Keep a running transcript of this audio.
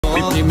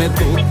Пипни ме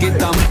тук и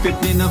там,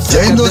 пипни День,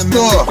 навсякъде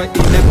ме пипай и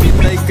не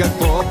питай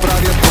какво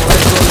правя,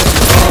 твоето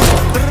легло.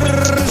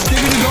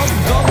 Стигни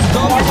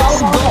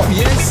доп,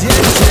 yes.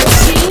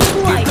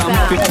 И там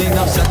пипни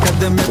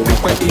навсякъде ме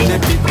пипай и не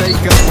питай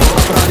какво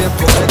правя,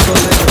 твоето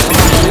легло.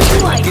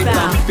 И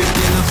там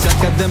пипни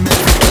навсякъде ме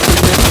пипай и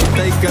не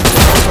питай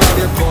какво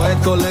правя,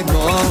 твоето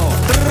легло.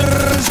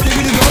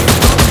 Стигни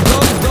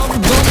доп,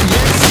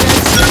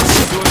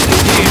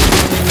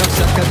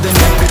 навсякъде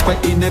ме пипай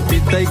и не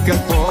питай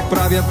какво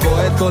правя,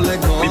 твоето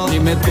легло. Пипни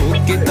ме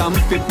тук и там,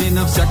 пипни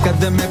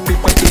навсякъде ме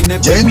пипай и не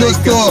питай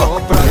какво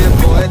правя,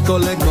 твоето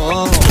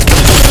легло.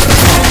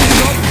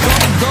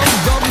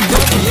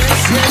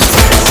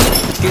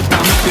 И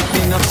там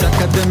пипни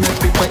навсякъде ме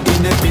пипай и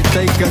не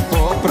питай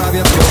какво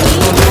правя, твоето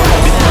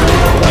легло.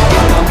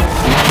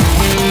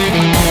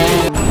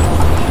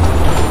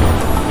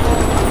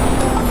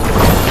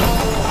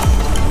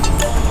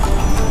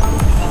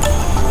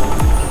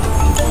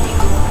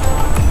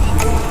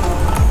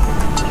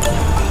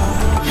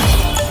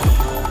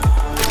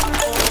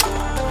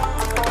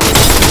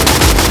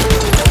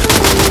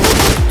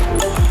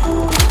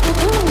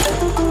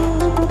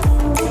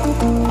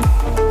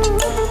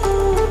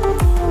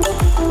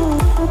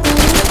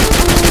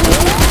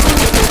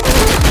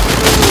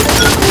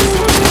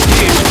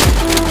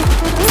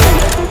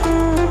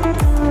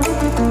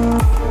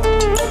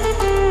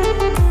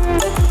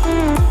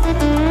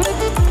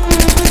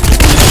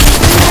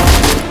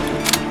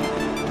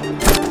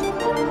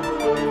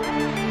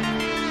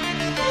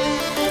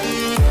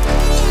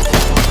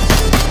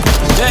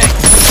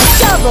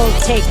 Double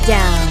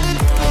takedown.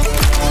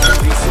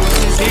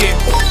 Resources here.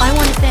 I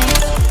want to thank.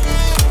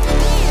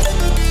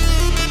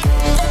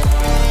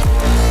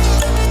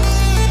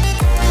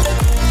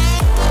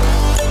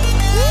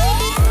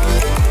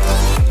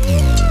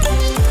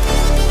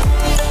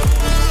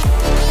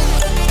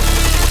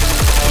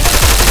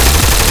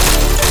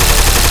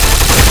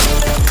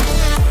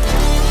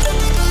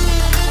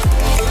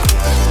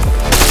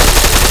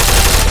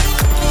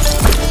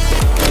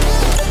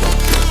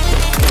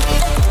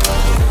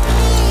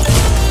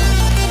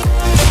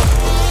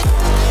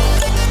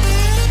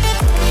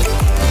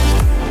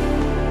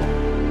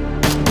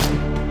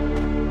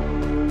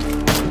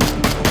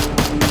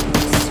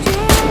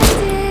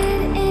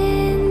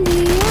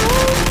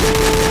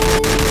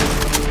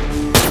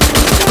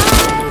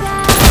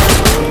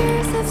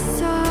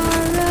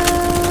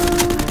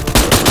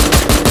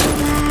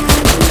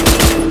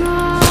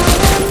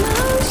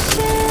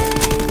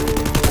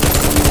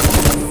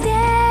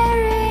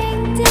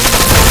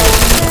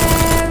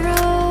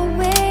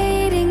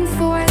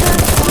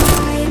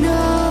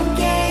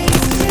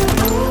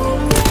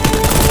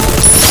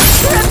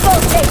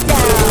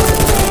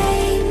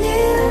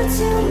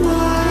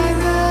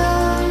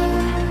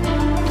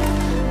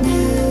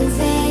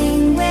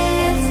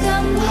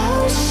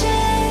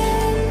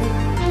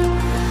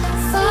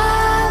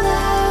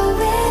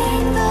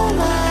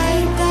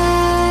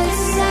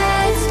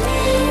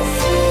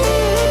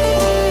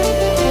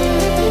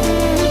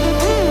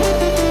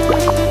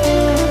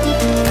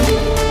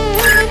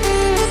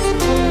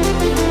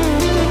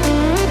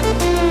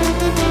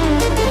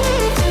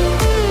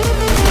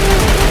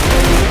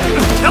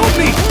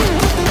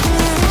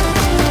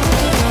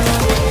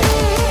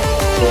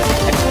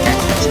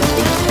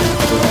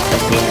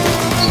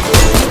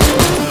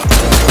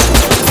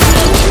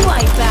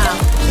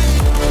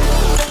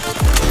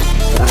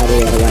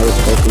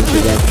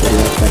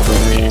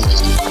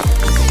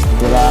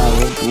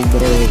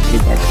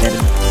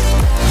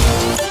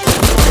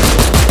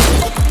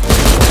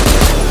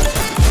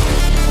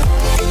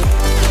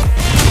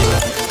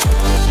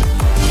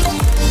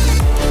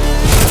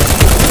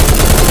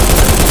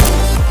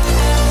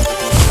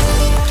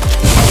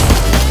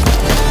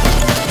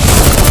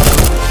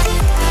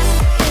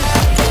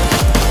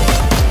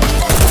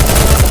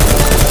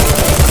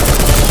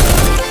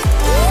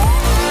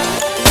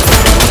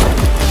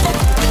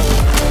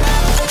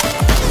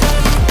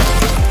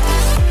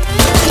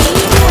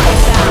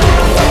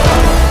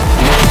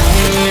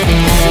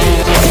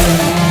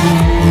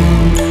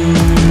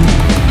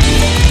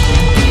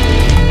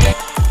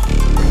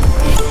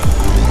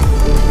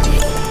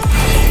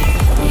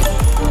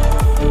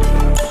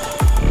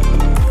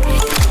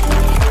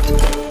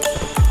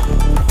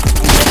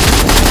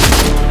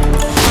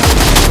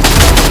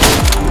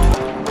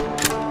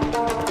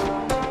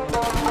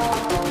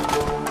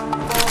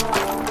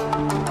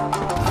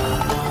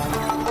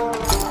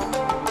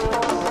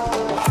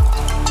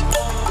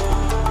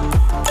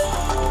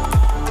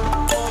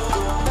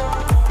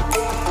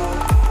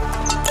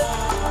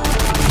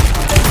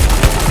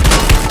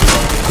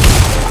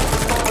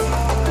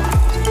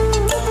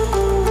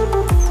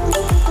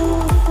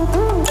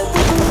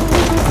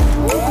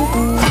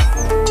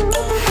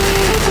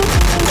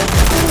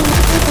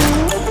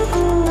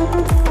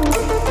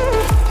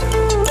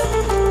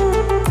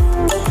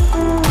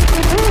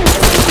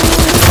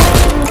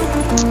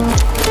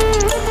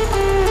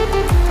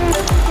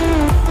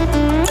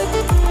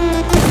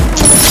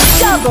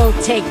 Double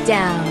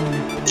takedown.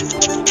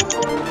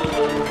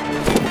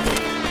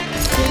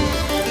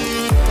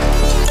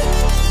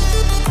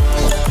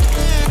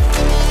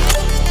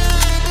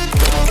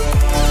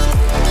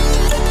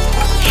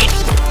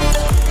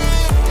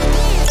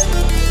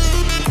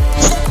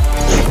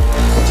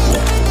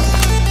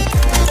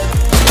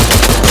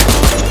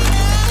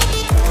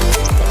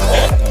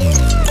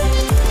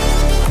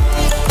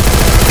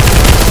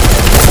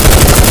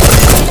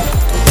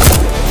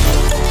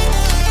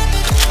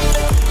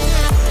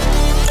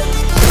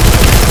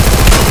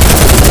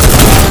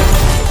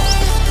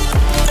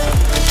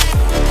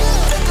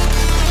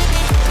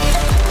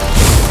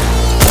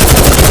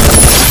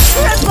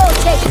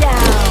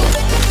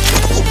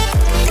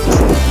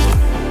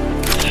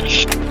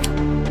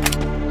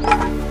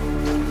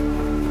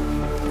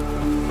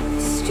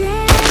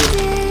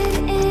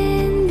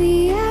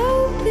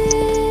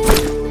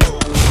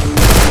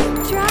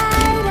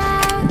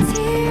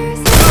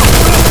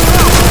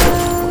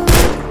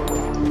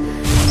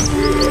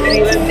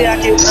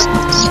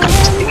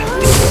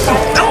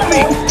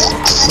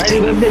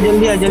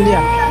 जल्दी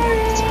आ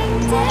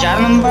 4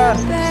 number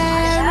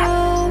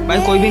भाई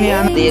कोई भी नहीं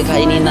आना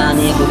खाई नहीं ना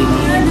नहीं करी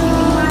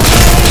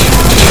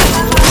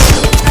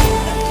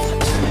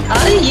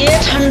अरे ये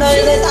ठंडा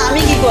हो जाए तो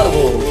आमी की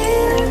करबो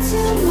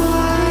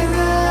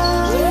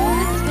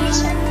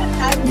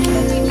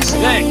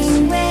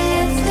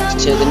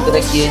সেদিন করে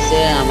কি হয়েছে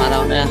আমার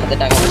হাতে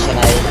টাকা পয়সা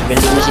নাই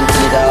বিল্ডিং মেশিন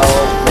কিনে দাও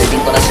বিল্ডিং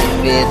করা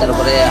শিখবে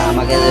তারপরে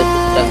আমাকে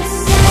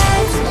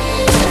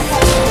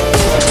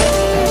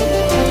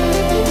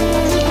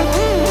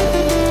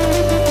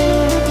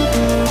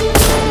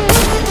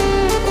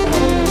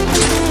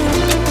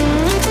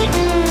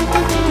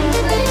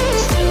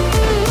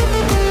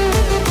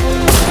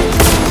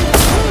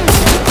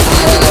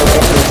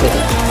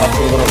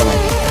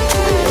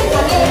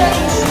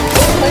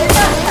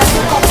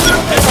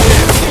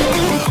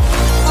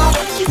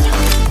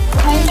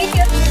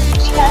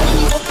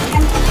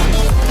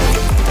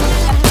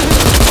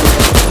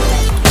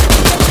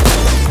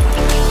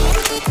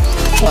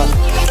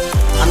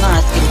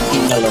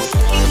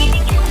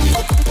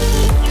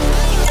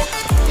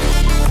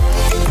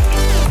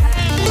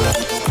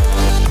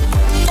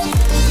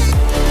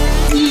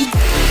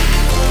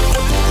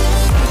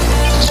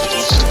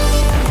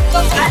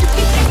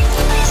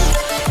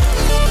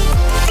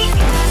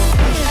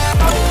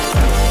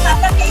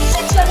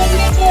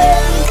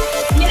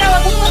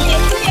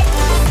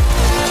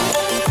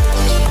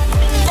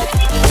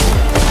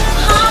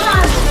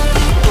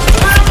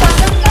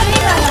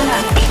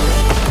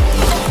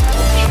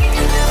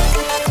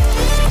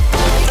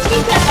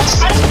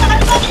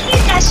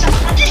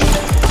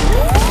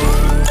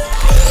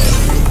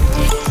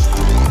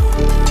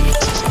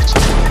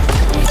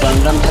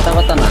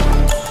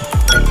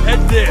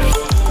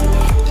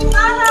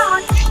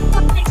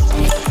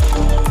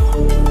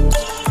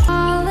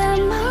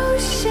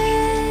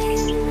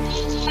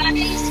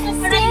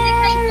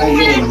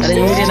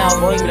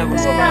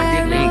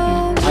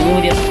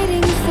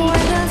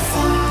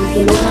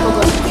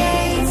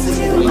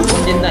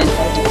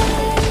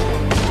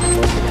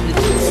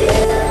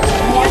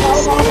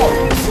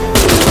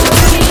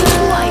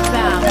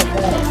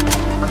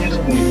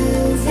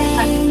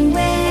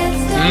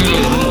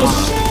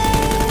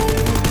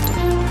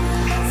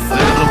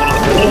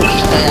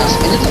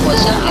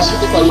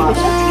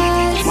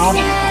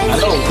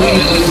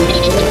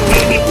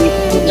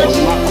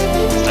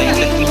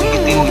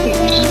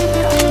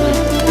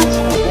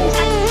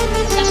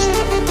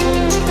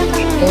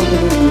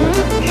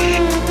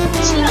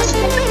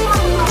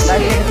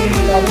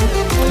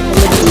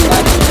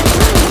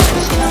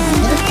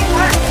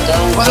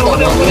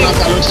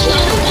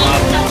Jangan